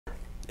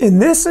In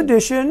this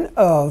edition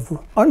of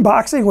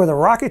Unboxing with a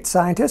Rocket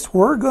Scientist,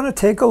 we're going to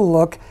take a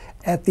look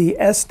at the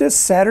Estes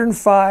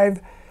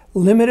SaturnV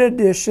limited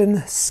edition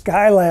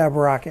Skylab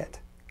rocket.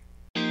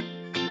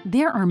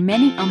 There are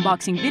many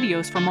unboxing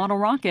videos for model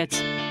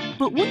rockets,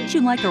 but wouldn't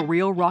you like a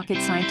real rocket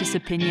scientist's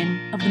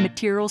opinion of the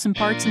materials and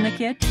parts in the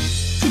kit?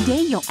 Today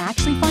you'll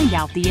actually find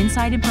out the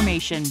inside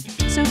information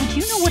so that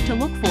you know what to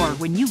look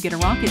for when you get a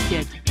rocket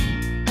kit.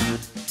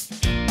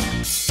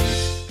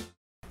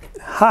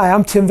 Hi,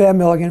 I'm Tim Van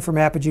Milligan from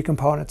Apogee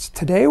Components.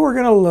 Today we're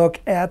going to look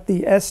at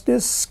the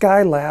Estes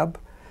Skylab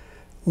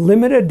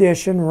limited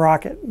edition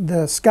rocket.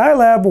 The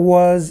Skylab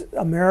was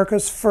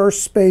America's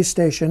first space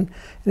station,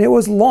 and it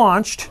was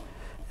launched,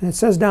 and it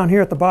says down here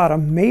at the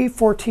bottom, May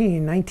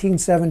 14,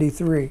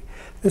 1973.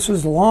 This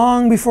was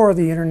long before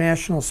the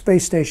International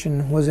Space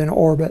Station was in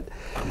orbit.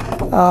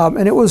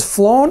 And it was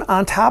flown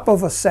on top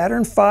of a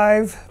Saturn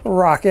V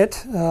rocket.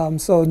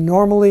 So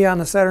normally on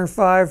the Saturn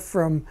V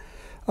from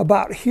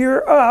about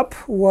here up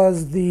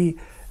was the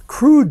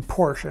crewed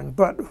portion,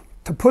 but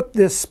to put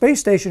this space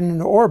station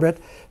into orbit,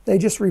 they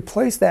just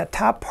replaced that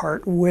top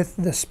part with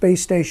the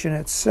space station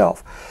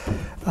itself.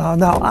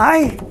 Now,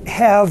 I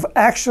have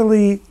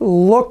actually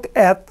looked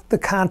at the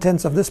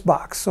contents of this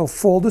box, so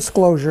full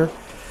disclosure.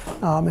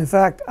 In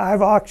fact,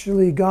 I've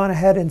actually gone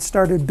ahead and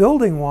started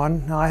building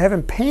one. Now, I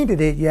haven't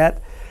painted it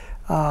yet,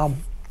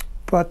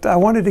 but I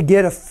wanted to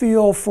get a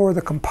feel for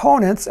the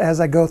components as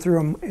I go through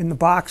them in the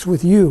box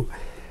with you.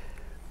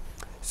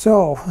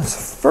 So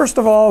first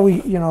of all,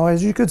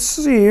 as you could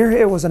see here,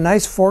 it was a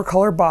nice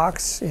 4-color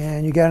box,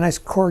 and you got a nice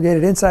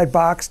corrugated inside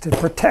box to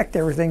protect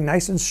everything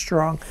nice and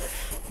strong.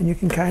 And you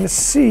can kind of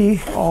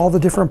see all the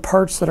different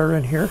parts that are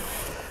in here.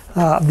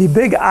 The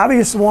big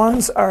obvious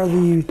ones are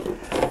the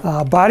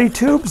body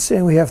tubes,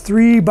 and we have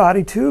 3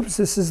 body tubes.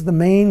 This is the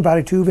main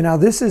body tube, and now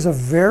this is a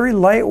very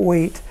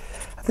lightweight,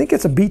 I think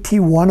it's a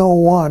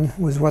BT-101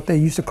 was what they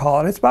used to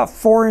call it. It's about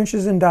 4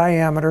 inches in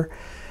diameter.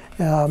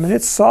 And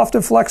it's soft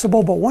and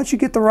flexible, but once you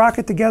get the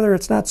rocket together,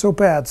 it's not so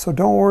bad, so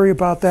don't worry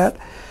about that.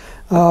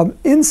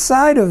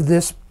 Inside of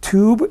this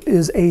tube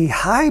is a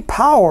high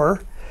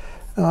power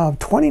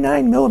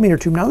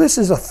 29mm tube. Now this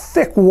is a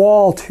thick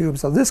wall tube,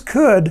 so this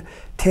could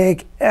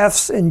take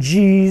F's and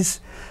G's.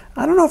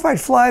 I don't know if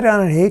I'd fly it on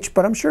an H,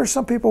 but I'm sure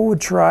some people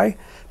would try,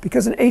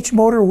 because an H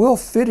motor will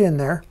fit in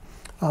there.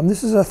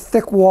 This is a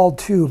thick walled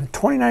tube,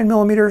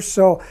 29mm,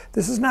 so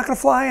this is not going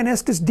to fly in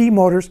Estes D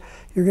motors.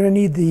 You're going to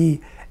need the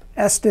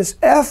Estes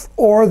F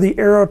or the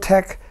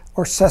Aerotech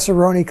or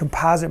Cesaroni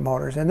composite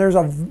motors, and there's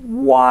a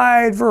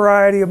wide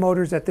variety of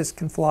motors that this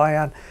can fly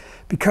on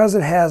because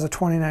it has a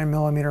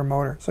 29mm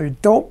motor. So you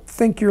don't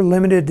think you're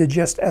limited to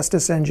just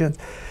Estes engines.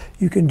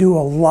 You can do a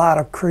lot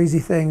of crazy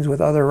things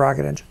with other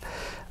rocket engines.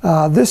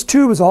 This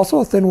tube is also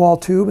a thin wall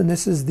tube, and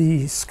this is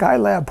the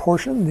Skylab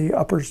portion, the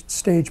upper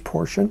stage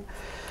portion.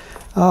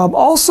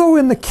 Also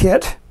in the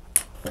kit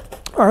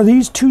are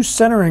these 2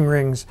 centering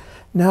rings.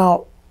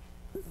 Now,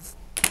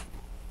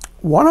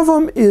 one of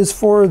them is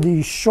for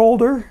the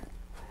shoulder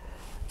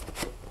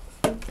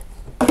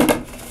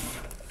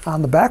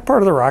on the back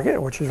part of the rocket,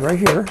 which is right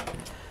here.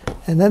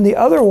 And then the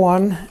other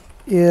one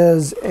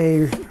is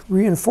a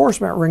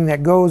reinforcement ring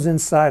that goes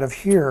inside of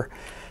here.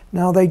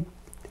 Now, they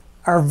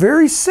are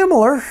very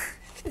similar,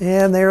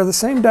 and they are the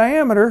same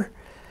diameter.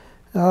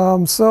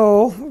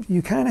 So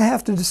you kind of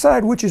have to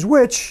decide which is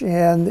which,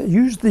 and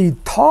use the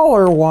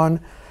taller one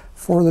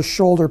for the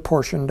shoulder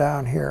portion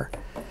down here.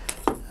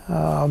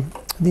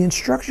 The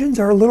instructions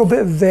are a little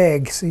bit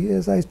vague. See,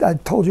 as I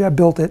told you, I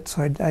built it,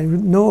 so I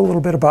know a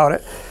little bit about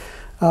it.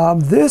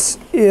 This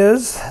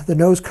is the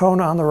nose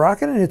cone on the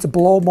rocket, and it's a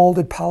blow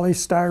molded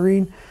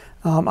polystyrene.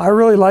 I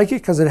really like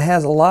it because it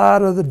has a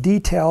lot of the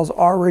details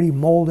already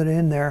molded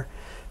in there,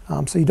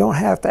 so you don't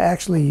have to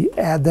actually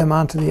add them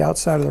onto the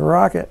outside of the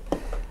rocket.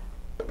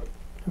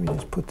 Let me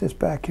just put this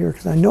back here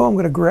because I know I'm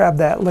going to grab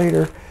that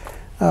later.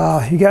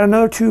 You got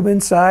another tube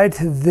inside.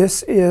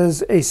 This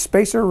is a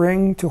spacer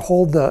ring to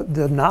hold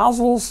the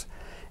nozzles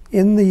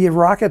in the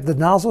rocket. The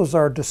nozzles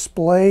are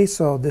display,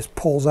 so this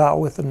pulls out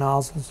with the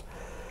nozzles.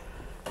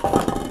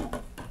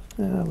 A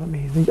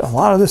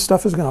lot of this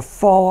stuff is going to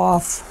fall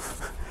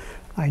off.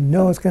 I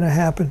know it's going to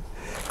happen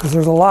because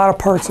there's a lot of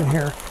parts in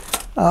here.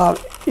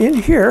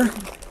 In here,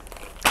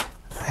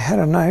 I had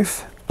a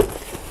knife.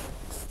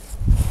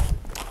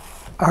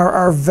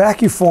 Are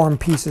Vacuform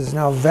pieces.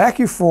 Now,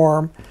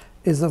 Vacuform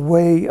is a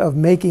way of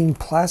making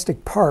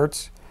plastic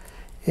parts,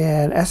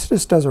 and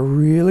Estes does a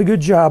really good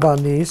job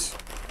on these.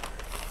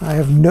 I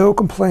have no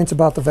complaints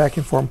about the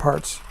Vacuform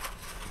parts.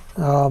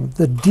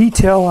 The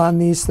detail on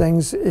these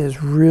things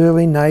is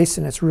really nice,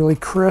 and it's really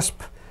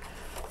crisp.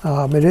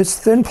 It is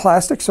thin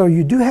plastic, so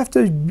you do have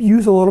to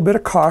use a little bit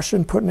of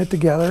caution putting it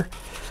together.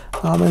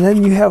 And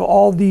then you have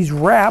all these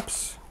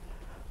wraps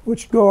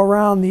which go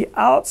around the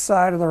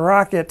outside of the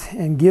rocket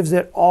and gives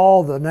it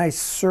all the nice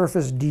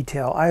surface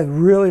detail. I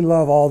really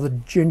love all the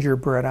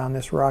gingerbread on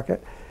this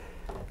rocket.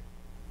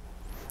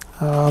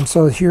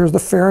 So here's the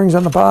fairings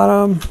on the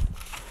bottom.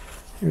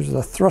 Here's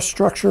the thrust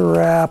structure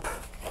wrap,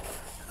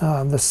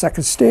 the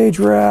second stage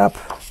wrap,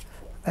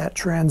 that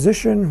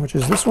transition, which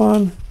is this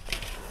one.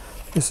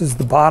 This is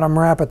the bottom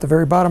wrap at the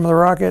very bottom of the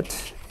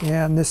rocket,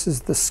 and this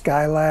is the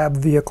Skylab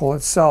vehicle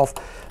itself.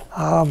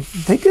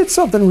 They did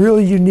something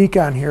really unique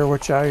on here,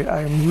 which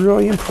I'm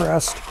really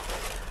impressed.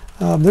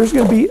 There's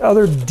going to be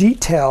other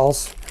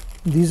details.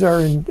 These are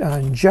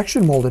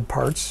injection molded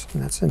parts,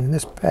 and that's in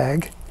this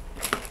bag.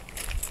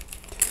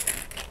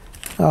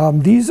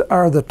 These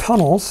are the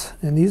tunnels,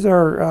 and these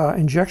are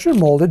injection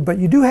molded, but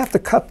you do have to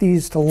cut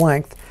these to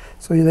length.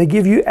 So they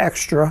give you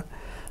extra,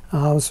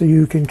 so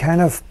you can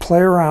kind of play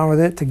around with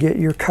it to get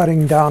your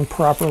cutting down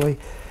properly.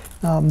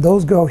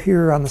 Those go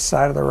here on the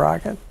side of the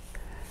rocket,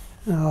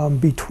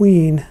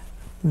 between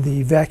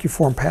the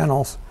Vacuform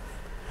panels.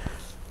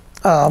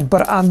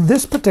 But on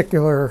this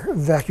particular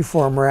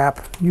Vacuform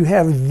wrap, you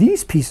have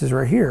these pieces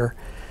right here,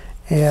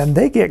 and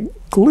they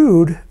get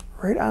glued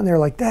right on there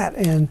like that,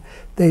 and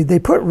they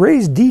put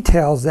raised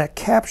details that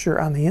capture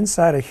on the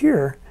inside of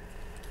here,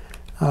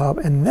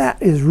 and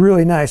that is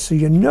really nice. So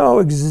you know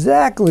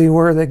exactly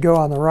where they go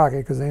on the rocket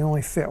because they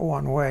only fit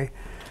one way.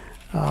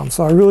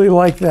 So I really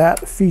like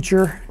that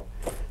feature.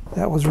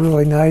 That was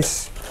really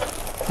nice.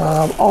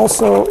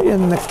 Also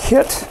in the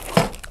kit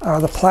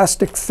are the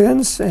plastic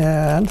fins,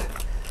 and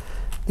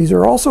these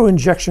are also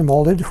injection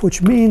molded,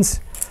 which means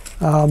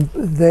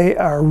they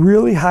are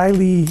really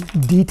highly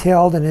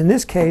detailed, and in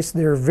this case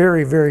they're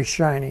very, very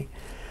shiny.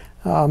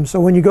 So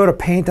when you go to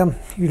paint them,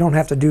 you don't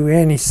have to do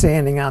any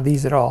sanding on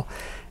these at all.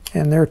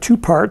 And there are two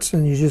parts,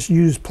 and you just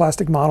use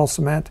plastic model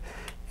cement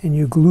and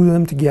you glue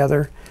them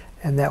together,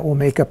 and that will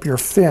make up your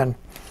fin.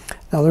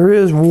 Now there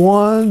is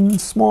one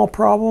small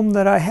problem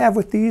that I have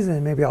with these,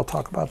 and maybe I'll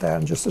talk about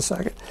that in just a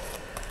second.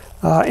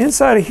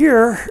 Inside of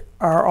here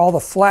are all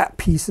the flat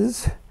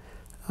pieces,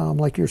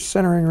 like your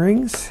centering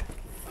rings.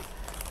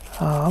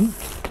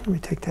 Let me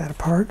take that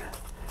apart.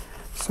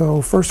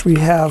 So first we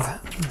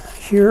have,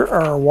 here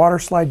are water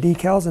slide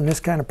decals, and this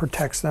kind of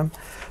protects them.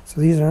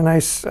 So these are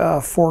nice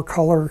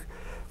 4-color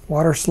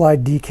water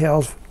slide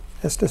decals.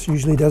 Estes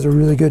usually does a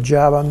really good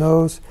job on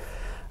those.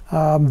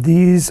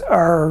 These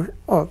are,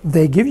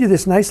 they give you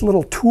this nice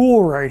little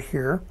tool right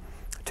here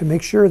to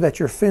make sure that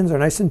your fins are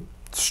nice and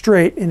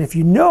straight. And if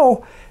you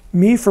know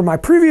me from my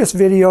previous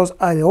videos,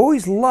 I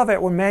always love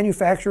it when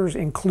manufacturers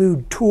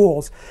include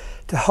tools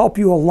to help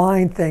you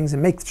align things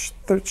and make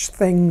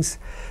things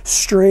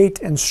straight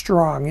and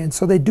strong. And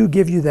so they do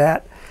give you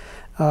that.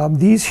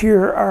 These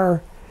here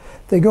are,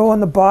 they go on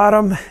the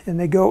bottom and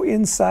they go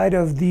inside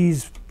of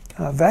these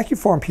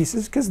Vacuform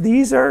pieces because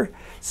these are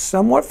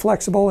somewhat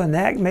flexible, and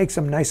that makes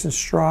them nice and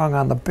strong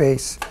on the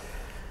base.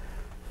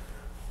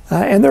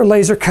 And they're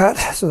laser cut,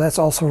 so that's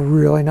also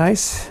really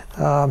nice.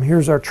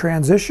 Here's our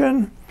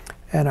transition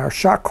and our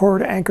shock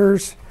cord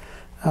anchors.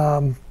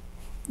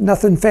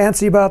 Nothing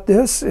fancy about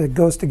this. It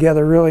goes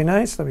together really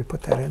nice. Let me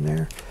put that in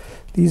there.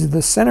 These are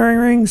the centering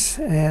rings,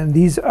 and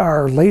these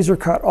are laser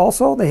cut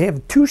also. They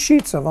have 2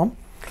 sheets of them.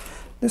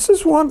 This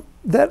is one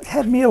that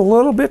had me a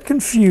little bit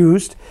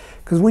confused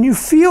because when you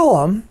feel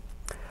them,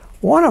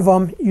 one of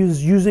them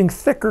is using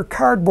thicker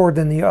cardboard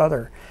than the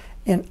other.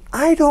 And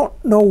I don't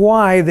know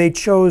why they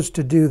chose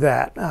to do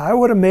that. I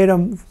would have made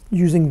them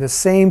using the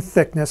same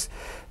thickness.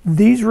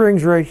 These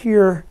rings right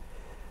here,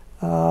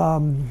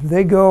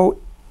 they go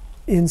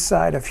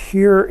inside of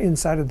here,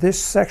 inside of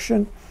this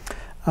section.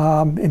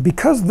 And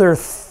because they're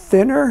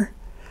thinner,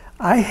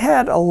 I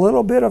had a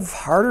little bit of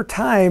harder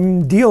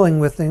time dealing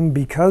with them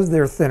because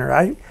they're thinner.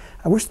 I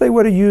wish they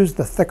would have used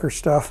the thicker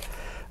stuff,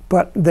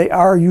 but they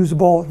are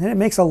usable, and it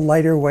makes a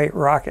lighter weight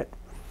rocket.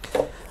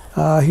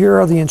 Here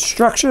are the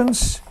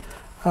instructions.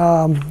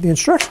 The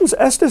instructions,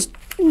 Estes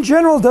in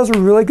general does a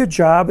really good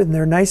job, and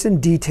they're nice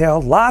and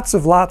detailed. Lots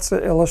of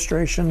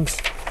illustrations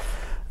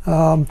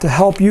to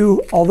help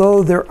you,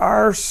 although there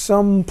are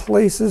some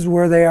places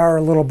where they are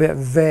a little bit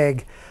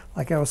vague.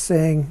 Like I was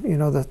saying, you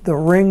know, the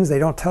rings, they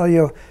don't tell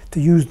you to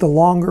use the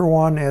longer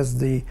one as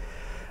the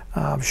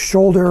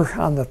shoulder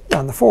on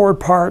the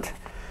forward part.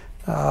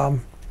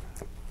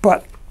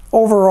 But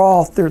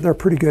overall, they're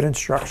pretty good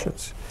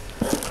instructions.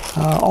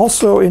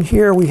 Also in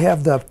here we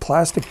have the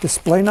plastic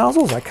display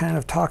nozzles. I kind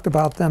of talked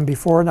about them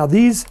before. Now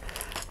these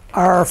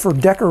are for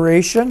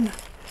decoration.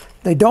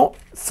 They don't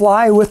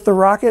fly with the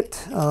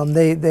rocket.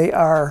 They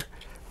are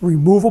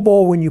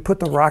removable when you put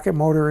the rocket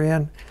motor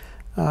in.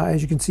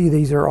 As you can see,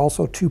 these are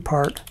also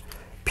 2-part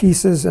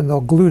pieces, and they'll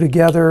glue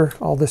together.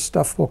 All this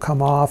stuff will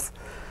come off.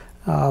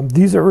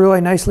 These are really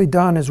nicely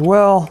done as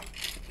well.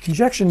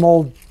 Injection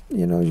mold,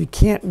 you know, you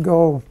can't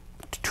go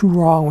too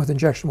wrong with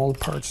injection molded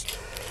parts.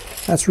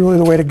 That's really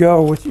the way to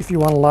go if you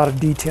want a lot of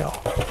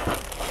detail.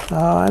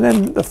 And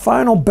then the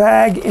final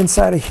bag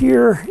inside of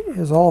here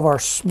is all of our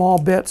small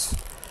bits.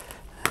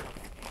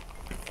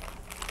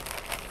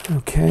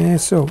 Okay,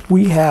 so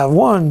we have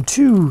 1,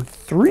 2,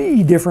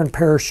 3 different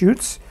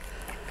parachutes.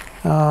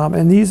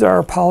 And these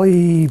are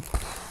polyethylene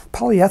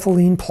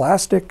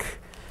plastic.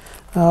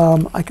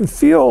 I can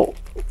feel,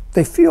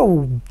 they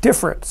feel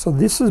different. So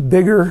this is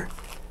bigger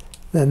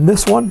than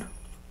this one.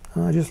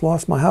 I just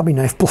lost my hobby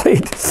knife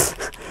blade.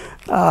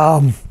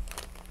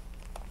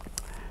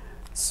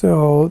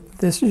 So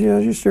this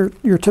is just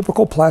your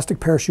typical plastic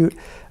parachute.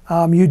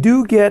 You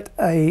do get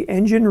a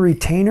engine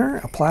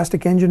retainer, a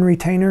plastic engine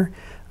retainer.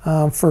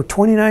 For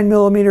 29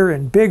 millimeter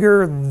and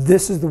bigger,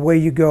 this is the way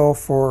you go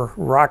for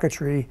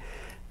rocketry.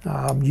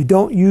 You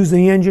don't use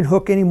the engine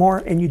hook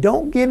anymore, and you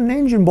don't get an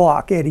engine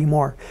block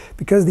anymore,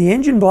 because the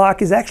engine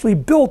block is actually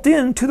built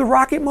into the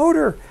rocket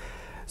motor.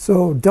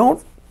 So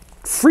don't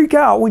freak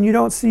out when you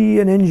don't see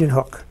an engine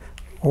hook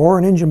or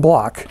an engine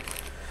block.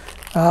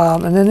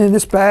 And then in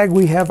this bag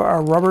we have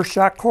our rubber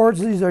shock cords.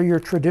 These are your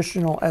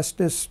traditional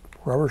Estes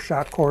rubber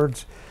shock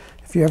cords.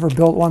 If you ever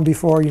built one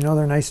before, you know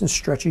they're nice and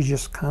stretchy,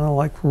 just kind of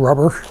like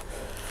rubber.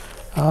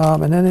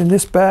 And then in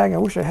this bag, I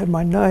wish I had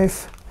my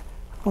knife.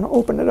 I want to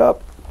open it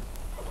up.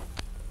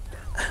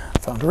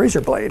 Found a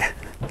razor blade.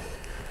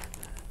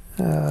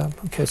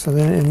 Okay, so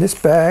then in this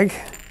bag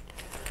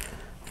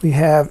we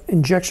have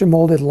injection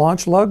molded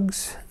launch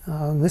lugs.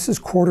 This is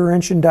 1/4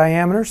 inch in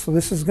diameter, so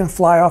this is going to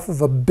fly off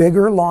of a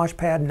bigger launch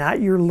pad, not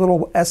your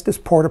little Estes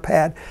porta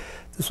pad.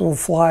 This will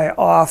fly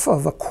off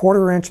of a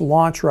 1/4 inch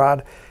launch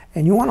rod,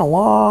 and you want a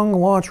long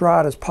launch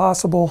rod as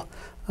possible.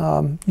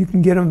 You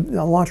can get a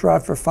launch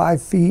rod for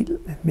 5 feet,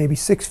 maybe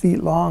 6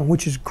 feet long,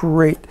 which is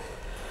great.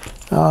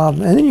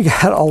 And then you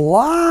got a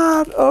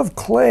lot of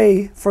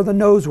clay for the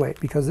nose weight,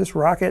 because this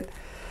rocket,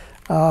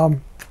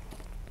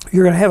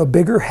 you're going to have a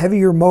bigger,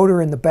 heavier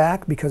motor in the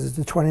back because it's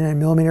a 29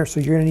 millimeter, so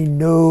you're going to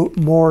need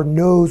more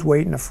nose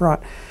weight in the front.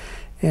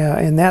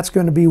 And that's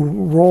going to be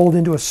rolled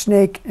into a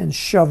snake and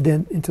shoved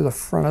into the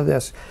front of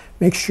this.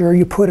 Make sure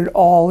you put it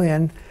all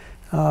in,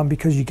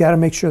 because you got to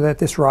make sure that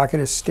this rocket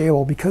is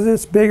stable. Because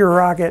it's a bigger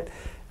rocket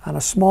on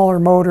a smaller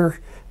motor,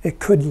 it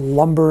could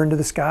lumber into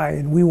the sky,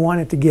 and we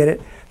want it to get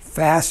it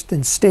fast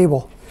and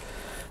stable.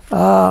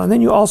 And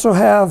then you also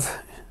have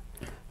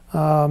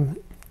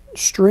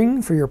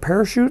string for your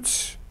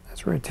parachutes.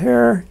 That's right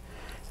there.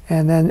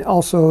 And then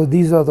also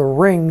these are the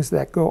rings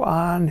that go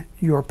on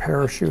your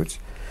parachutes.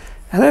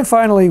 And then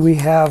finally we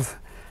have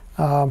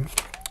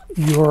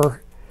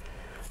your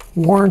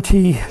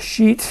warranty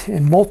sheet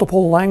in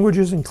multiple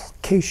languages in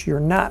case you're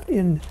not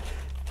in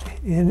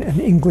an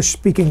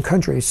English-speaking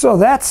country. So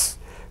that's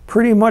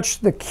pretty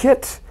much the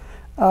kit.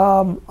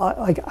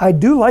 I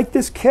do like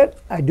this kit.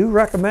 I do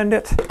recommend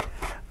it.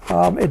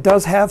 It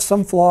does have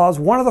some flaws.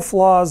 One of the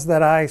flaws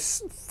that I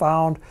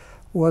found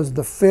was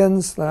the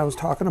fins that I was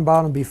talking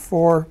about them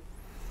before.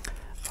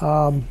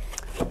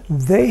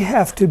 They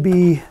have to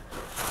be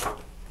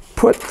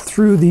put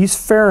through these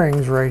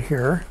fairings right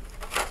here.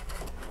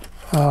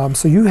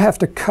 So you have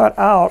to cut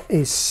out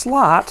a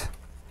slot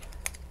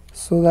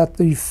so that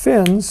the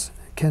fins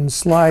can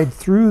slide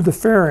through the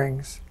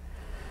fairings.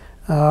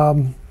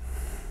 On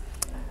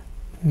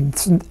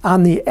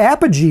the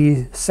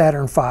Apogee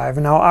Saturn V,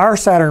 now our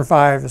Saturn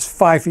V is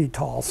 5 feet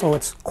tall, so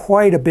it's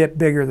quite a bit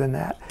bigger than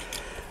that.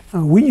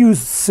 We use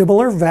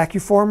similar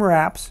Vacuform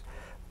wraps,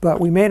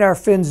 but we made our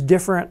fins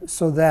different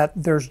so that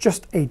there's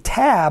just a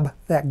tab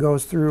that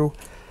goes through.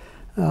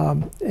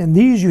 And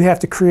these you have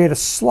to create a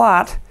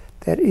slot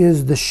that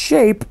is the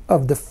shape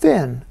of the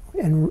fin,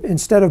 and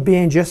instead of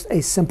being just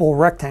a simple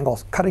rectangle.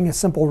 Cutting a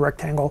simple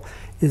rectangle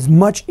is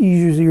much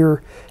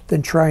easier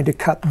than trying to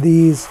cut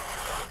these.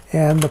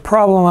 And the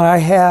problem I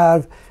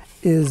have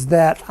is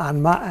that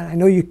on my, I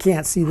know you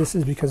can't see this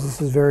is because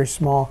this is very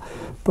small,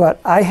 but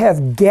I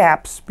have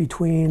gaps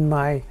between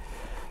my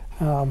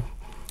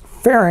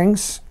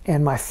fairings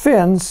and my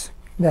fins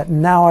that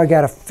now I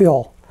got to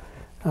fill.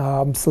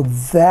 So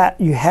that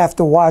you have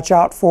to watch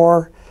out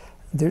for.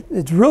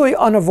 It's really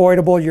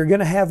unavoidable. You're going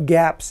to have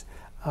gaps.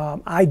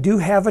 I do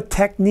have a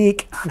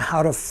technique on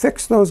how to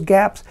fix those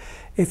gaps.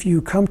 If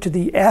you come to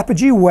the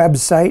Apogee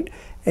website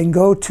and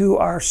go to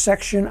our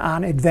section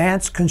on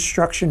advanced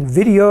construction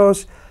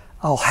videos,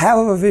 I'll have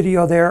a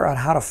video there on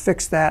how to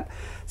fix that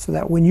so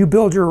that when you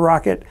build your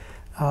rocket,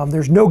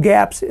 there's no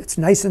gaps. It's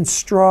nice and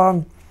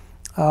strong.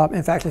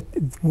 In fact,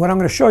 what I'm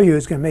going to show you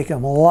is going to make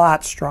them a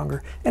lot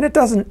stronger. And it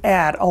doesn't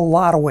add a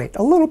lot of weight.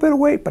 A little bit of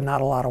weight, but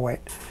not a lot of weight.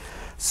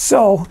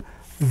 So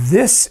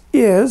this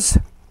is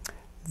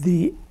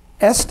the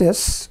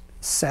Estes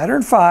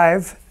Saturn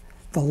V,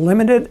 the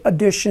limited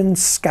edition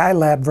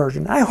Skylab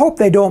version. I hope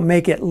they don't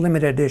make it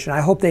limited edition.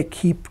 I hope they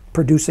keep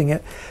producing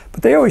it.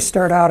 But they always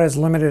start out as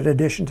limited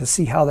edition to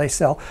see how they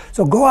sell.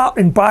 So go out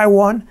and buy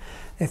one.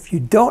 If you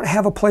don't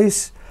have a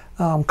place,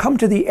 come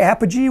to the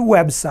Apogee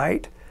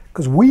website,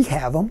 because we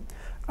have them.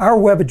 Our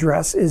web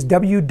address is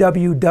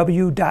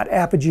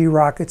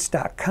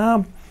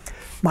www.apogeerockets.com.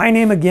 My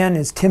name again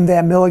is Tim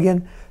Van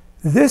Milligan.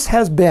 This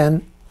has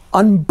been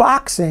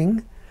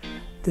unboxing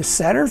the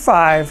Saturn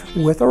V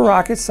with a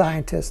rocket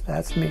scientist.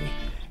 That's me.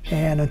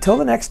 And until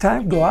the next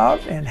time, go out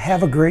and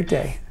have a great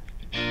day.